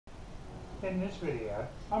In this video,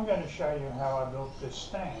 I'm going to show you how I built this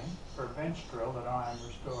stand for a bench drill that I am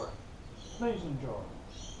restoring. Please enjoy.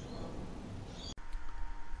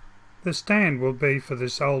 The stand will be for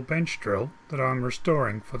this old bench drill that I'm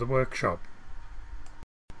restoring for the workshop.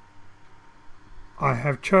 I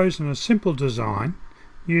have chosen a simple design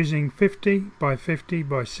using 50 by 50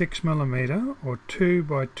 by 6mm or 2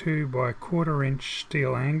 by 2 by 1/4 inch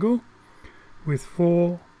steel angle with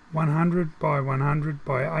 4 100 by 100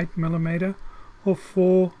 by 8mm or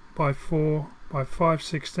 4 by 4 by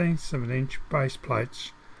 5/16 of an inch base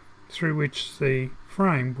plates through which the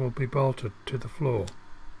frame will be bolted to the floor.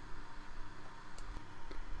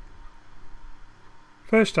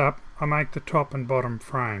 First up, I make the top and bottom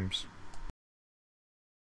frames.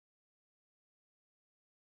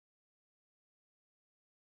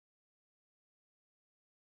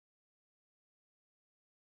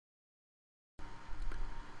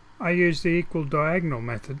 I use the equal diagonal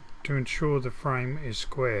method to ensure the frame is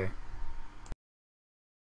square.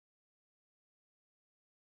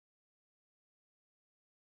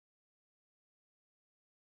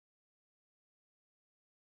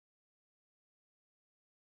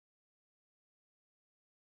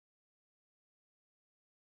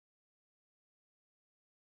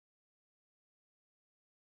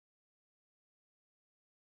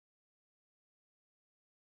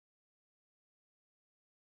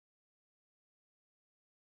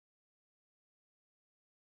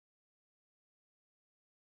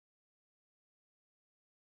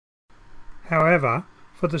 However,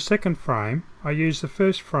 for the second frame, I use the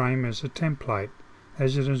first frame as a template,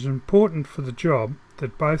 as it is important for the job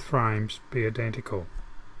that both frames be identical.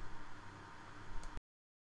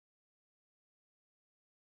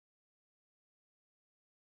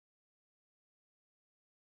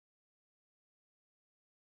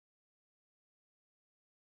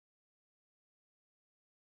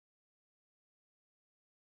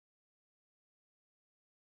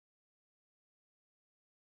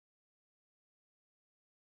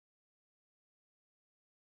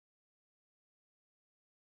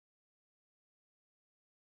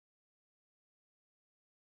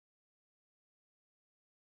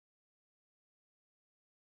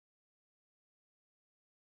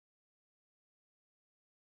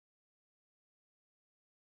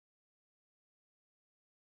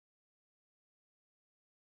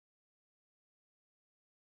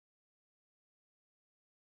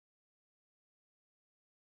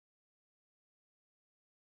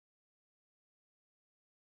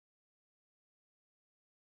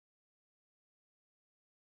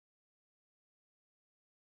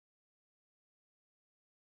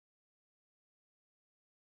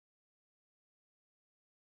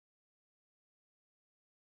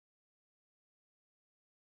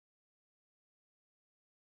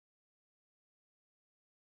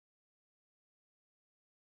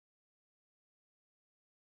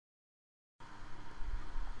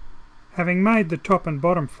 Having made the top and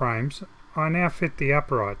bottom frames, I now fit the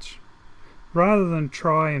uprights. Rather than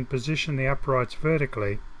try and position the uprights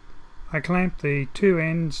vertically, I clamp the two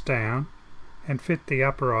ends down and fit the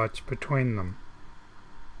uprights between them.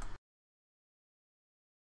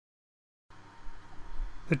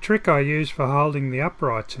 The trick I use for holding the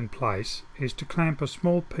uprights in place is to clamp a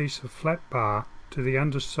small piece of flat bar to the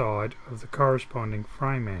underside of the corresponding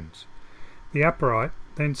frame ends. The upright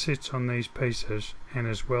then sits on these pieces and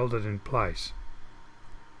is welded in place.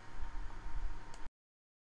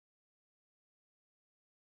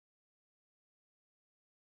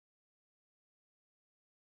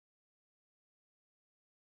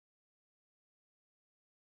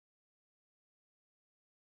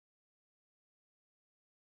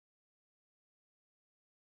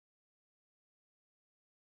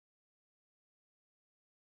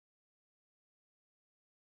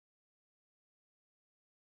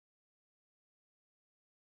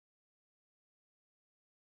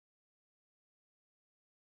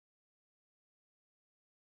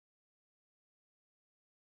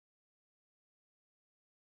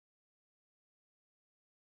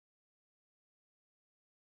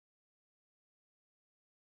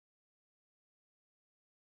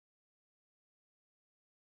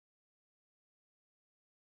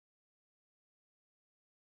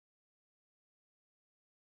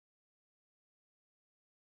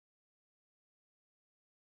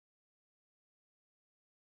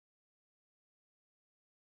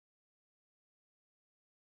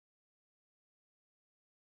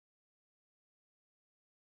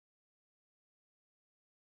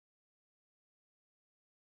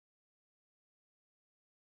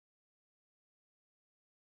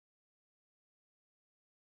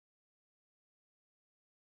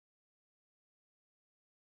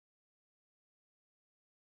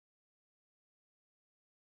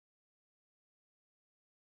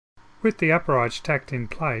 With the uprights tacked in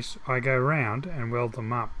place, I go round and weld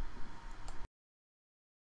them up.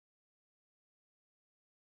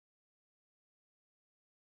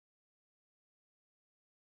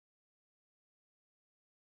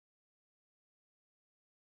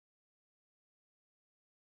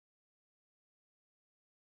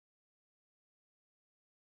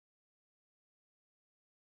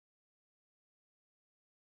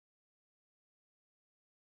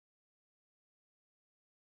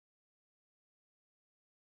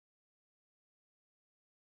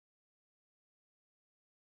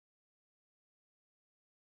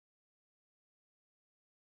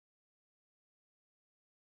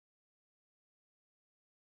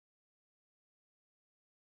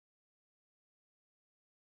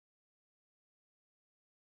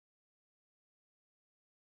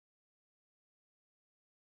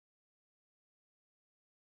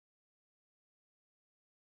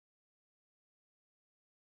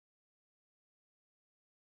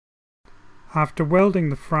 After welding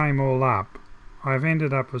the frame all up, I've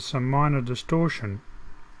ended up with some minor distortion,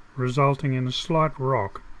 resulting in a slight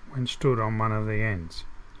rock when stood on one of the ends.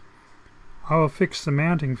 I will fix the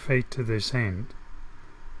mounting feet to this end.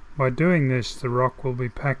 By doing this, the rock will be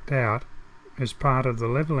packed out as part of the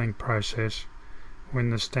levelling process when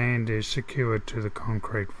the stand is secured to the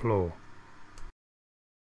concrete floor.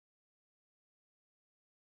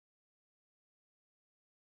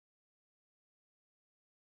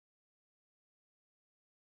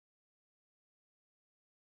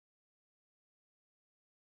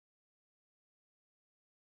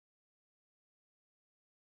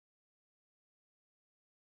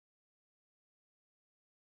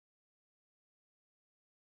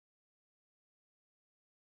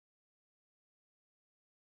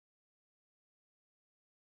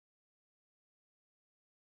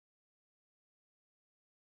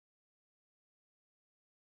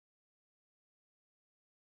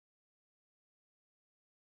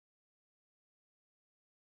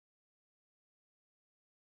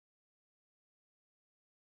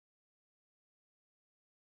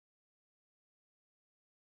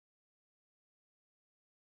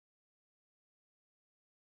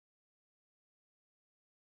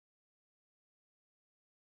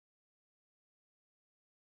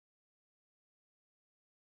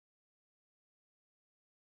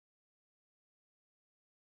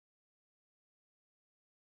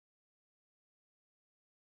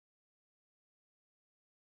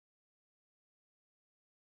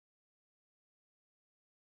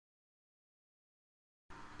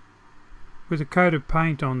 With a coat of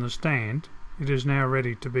paint on the stand, it is now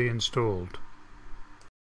ready to be installed.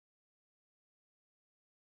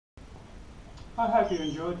 I hope you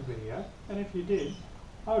enjoyed the video, and if you did,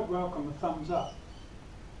 I would welcome a thumbs up.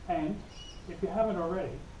 And if you haven't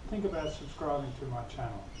already, think about subscribing to my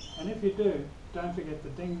channel. And if you do, don't forget to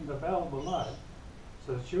ding the bell below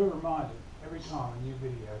so that you're reminded every time a new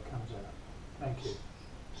video comes out. Thank you.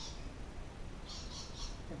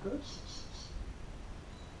 Good?